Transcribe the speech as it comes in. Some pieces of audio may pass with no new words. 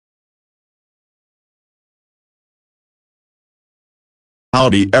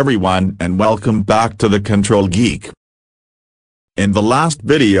Howdy everyone and welcome back to the Control Geek. In the last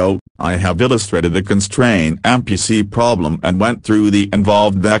video, I have illustrated the constraint MPC problem and went through the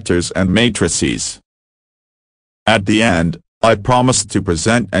involved vectors and matrices. At the end, I promised to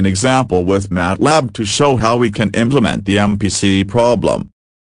present an example with Matlab to show how we can implement the MPC problem.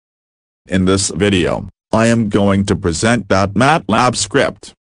 In this video, I am going to present that Matlab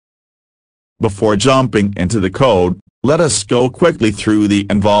script. Before jumping into the code, let us go quickly through the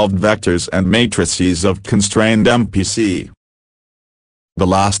involved vectors and matrices of constrained MPC. The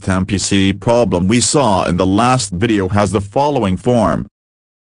last MPC problem we saw in the last video has the following form.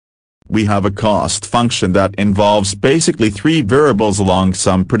 We have a cost function that involves basically three variables along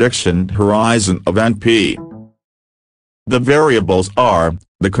some prediction horizon of NP. The variables are,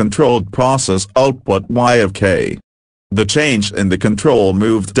 the controlled process output y of k, the change in the control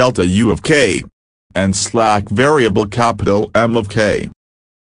move delta u of k, and slack variable capital M of k.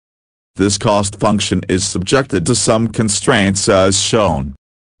 This cost function is subjected to some constraints as shown.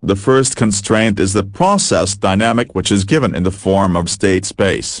 The first constraint is the process dynamic, which is given in the form of state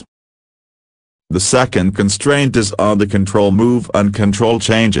space. The second constraint is on the control move and control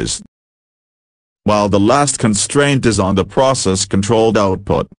changes, while the last constraint is on the process controlled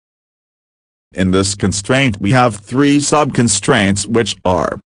output. In this constraint we have three sub-constraints, which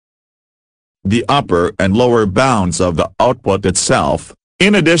are the upper and lower bounds of the output itself,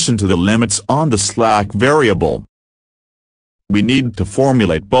 in addition to the limits on the slack variable. We need to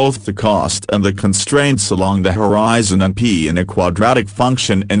formulate both the cost and the constraints along the horizon NP in a quadratic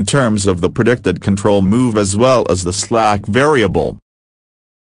function in terms of the predicted control move as well as the slack variable.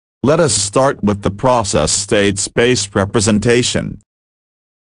 Let us start with the process state space representation.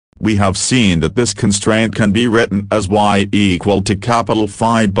 We have seen that this constraint can be written as y equal to capital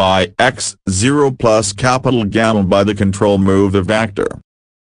Phi by x0 plus capital gamma by the control move the vector.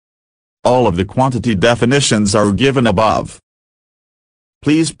 All of the quantity definitions are given above.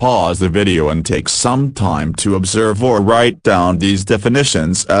 Please pause the video and take some time to observe or write down these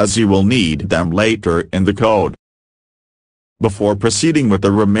definitions as you will need them later in the code. Before proceeding with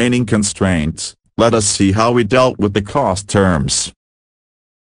the remaining constraints, let us see how we dealt with the cost terms.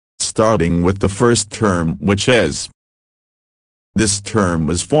 Starting with the first term, which is. This term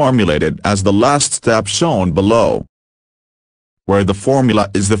was formulated as the last step shown below, where the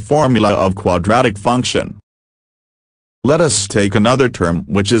formula is the formula of quadratic function. Let us take another term,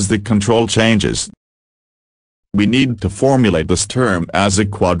 which is the control changes. We need to formulate this term as a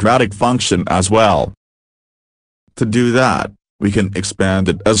quadratic function as well. To do that, we can expand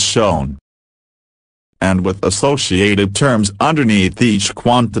it as shown. And with associated terms underneath each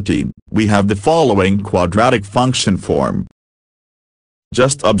quantity, we have the following quadratic function form.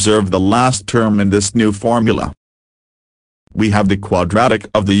 Just observe the last term in this new formula. We have the quadratic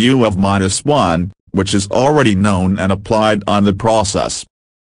of the u of -1, which is already known and applied on the process.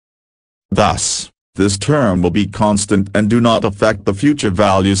 Thus, this term will be constant and do not affect the future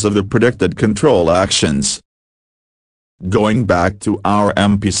values of the predicted control actions. Going back to our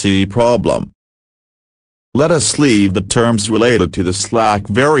MPC problem. Let us leave the terms related to the slack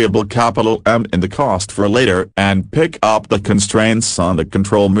variable capital M in the cost for later and pick up the constraints on the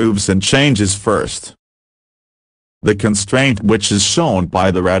control moves and changes first. The constraint, which is shown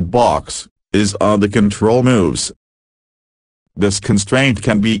by the red box, is on the control moves. This constraint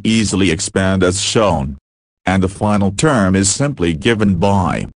can be easily expanded as shown, and the final term is simply given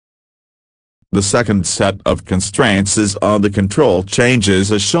by. The second set of constraints is on the control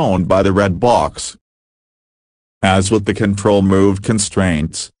changes as shown by the red box. As with the control move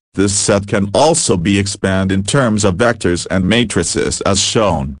constraints, this set can also be expanded in terms of vectors and matrices as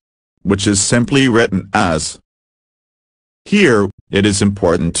shown, which is simply written as. Here, it is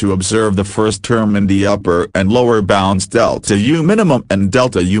important to observe the first term in the upper and lower bounds delta u minimum and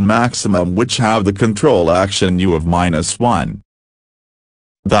delta u maximum, which have the control action u of -1.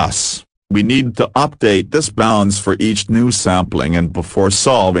 Thus, we need to update this bounds for each new sampling and before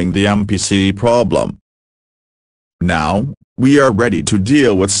solving the MPC problem. Now, we are ready to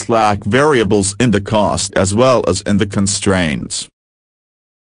deal with slack variables in the cost as well as in the constraints.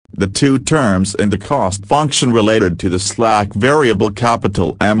 The two terms in the cost function related to the slack variable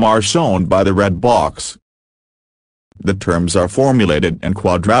capital M are shown by the red box. The terms are formulated in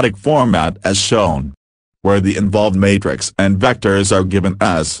quadratic format as shown, where the involved matrix and vectors are given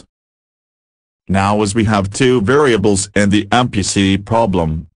as. Now, as we have two variables in the MPC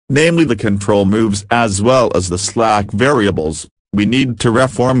problem, namely the control moves as well as the slack variables, we need to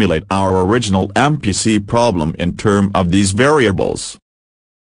reformulate our original MPC problem in terms of these variables.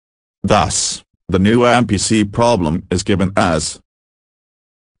 Thus, the new MPC problem is given as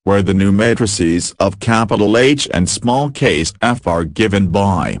where the new matrices of capital H and small case f are given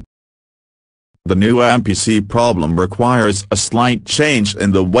by. The new MPC problem requires a slight change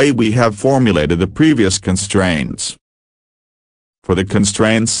in the way we have formulated the previous constraints. For the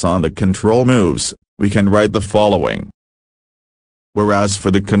constraints on the control moves, we can write the following. Whereas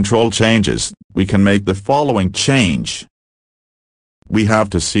for the control changes, we can make the following change. We have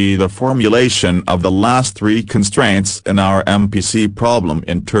to see the formulation of the last three constraints in our MPC problem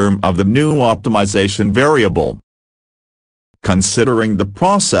in terms of the new optimization variable. Considering the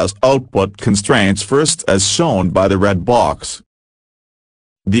process output constraints first as shown by the red box.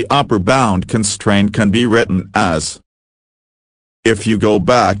 The upper bound constraint can be written as. If you go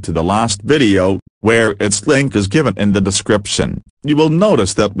back to the last video, where its link is given in the description, you will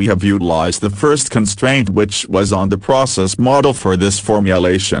notice that we have utilized the first constraint which was on the process model for this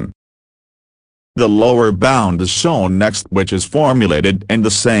formulation. The lower bound is shown next, which is formulated in the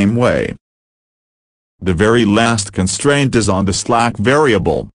same way. The very last constraint is on the slack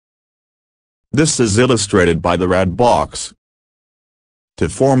variable. This is illustrated by the red box. To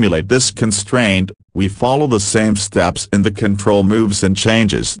formulate this constraint, we follow the same steps in the control moves and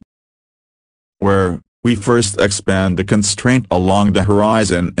changes, where we first expand the constraint along the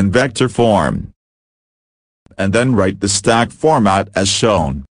horizon in vector form, and then write the stack format as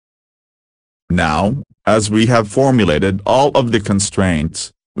shown. Now, as we have formulated all of the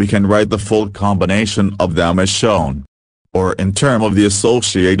constraints, we can write the full combination of them as shown, or in terms of the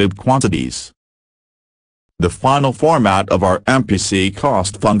associated quantities. The final format of our MPC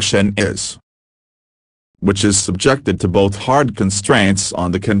cost function is, which is subjected to both hard constraints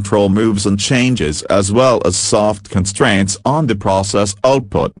on the control moves and changes as well as soft constraints on the process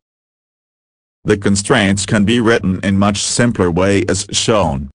output. The constraints can be written in much simpler way as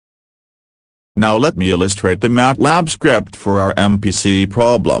shown. Now let me illustrate the Matlab script for our MPC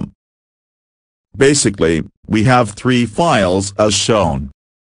problem. Basically, we have three files as shown.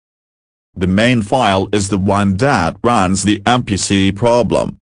 The main file is the one that runs the MPC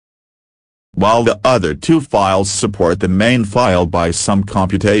problem, while the other two files support the main file by some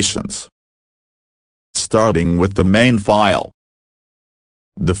computations. Starting with the main file.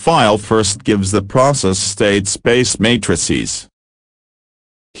 The file first gives the process state space matrices.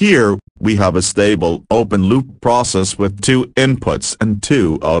 Here, we have a stable open-loop process with 2 inputs and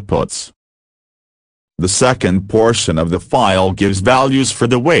 2 outputs. The second portion of the file gives values for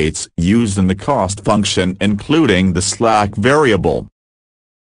the weights used in the cost function including the slack variable.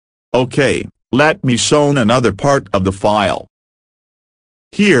 Okay, let me show another part of the file.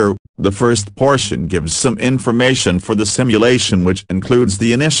 Here, the first portion gives some information for the simulation which includes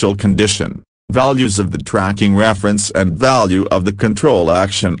the initial condition, values of the tracking reference and value of the control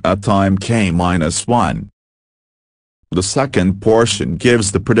action at time k-1. The second portion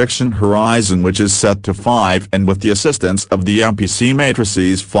gives the prediction horizon which is set to 5 and with the assistance of the MPC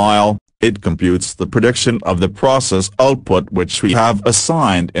matrices file, it computes the prediction of the process output which we have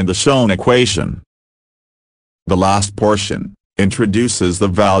assigned in the shown equation. The last portion introduces the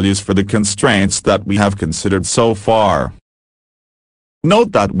values for the constraints that we have considered so far.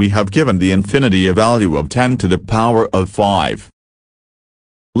 Note that we have given the infinity a value of 10 to the power of 5.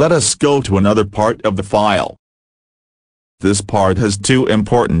 Let us go to another part of the file. This part has 2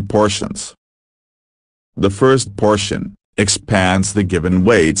 important portions. The first portion expands the given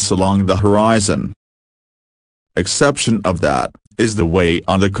weights along the horizon. Exception of that is the weight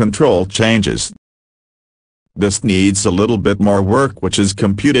on the control changes. This needs a little bit more work which is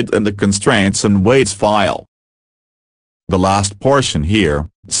computed in the constraints and weights file. The last portion here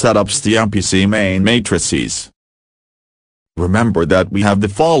setups the MPC main matrices. Remember that we have the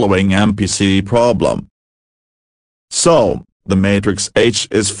following MPC problem. So, the matrix H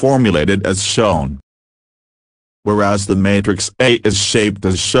is formulated as shown, whereas the matrix A is shaped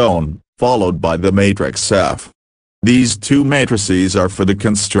as shown, followed by the matrix F. These 2 matrices are for the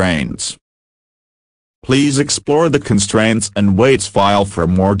constraints. Please explore the constraints and weights file for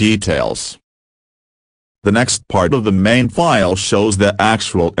more details. The next part of the main file shows the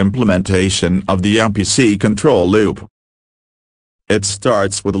actual implementation of the MPC control loop. It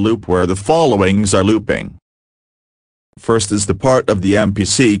starts with a loop where the followings are looping. First is the part of the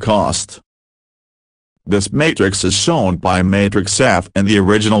MPC cost. This matrix is shown by matrix F in the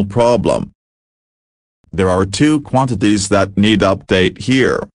original problem. There are 2 quantities that need update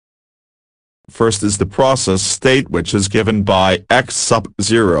here. First is the process state which is given by x sub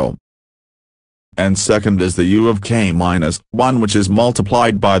 0. And second is the u of k-1 which is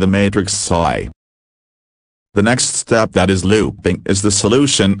multiplied by the matrix psi. The next step that is looping is the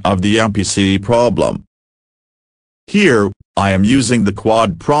solution of the MPC problem. Here, I am using the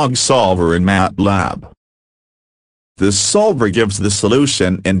quad-prog solver in Matlab. This solver gives the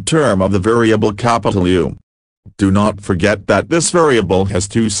solution in terms of the variable U. Do not forget that this variable has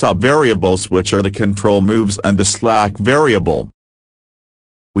two sub-variables, which are the control moves and the slack variable.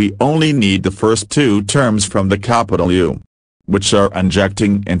 We only need the first two terms from the U, which are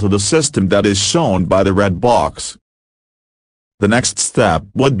injecting into the system that is shown by the red box. The next step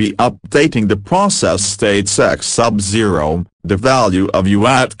would be updating the process states x sub 0, the value of u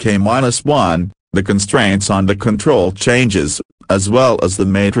at k-1, the constraints on the control changes, as well as the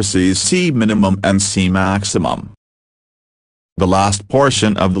matrices C minimum and C maximum. The last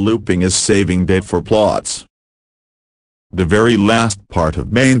portion of the looping is saving date for plots. The very last part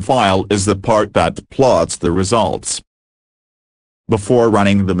of main file is the part that plots the results. Before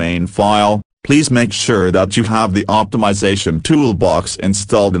running the main file, please make sure that you have the optimization toolbox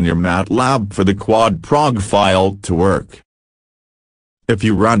installed in your Matlab for the quad-prog file to work. If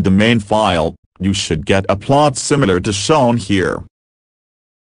you run the main file, you should get a plot similar to shown here.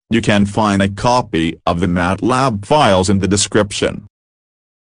 You can find a copy of the Matlab files in the description.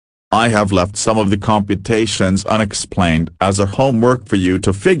 I have left some of the computations unexplained as a homework for you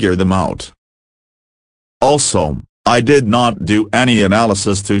to figure them out. Also, I did not do any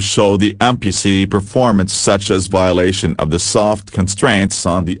analysis to show the MPC performance, such as violation of the soft constraints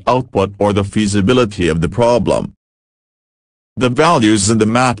on the output or the feasibility of the problem. The values in the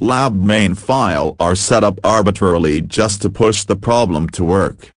Matlab main file are set up arbitrarily just to push the problem to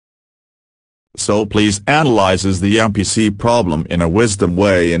work. So please analyze the MPC problem in a wisdom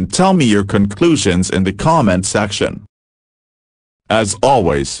way and tell me your conclusions in the comment section. As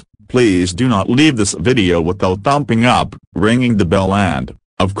always, please do not leave this video without thumbing up, ringing the bell and,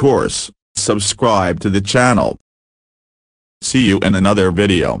 of course, subscribe to the channel. See you in another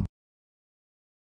video.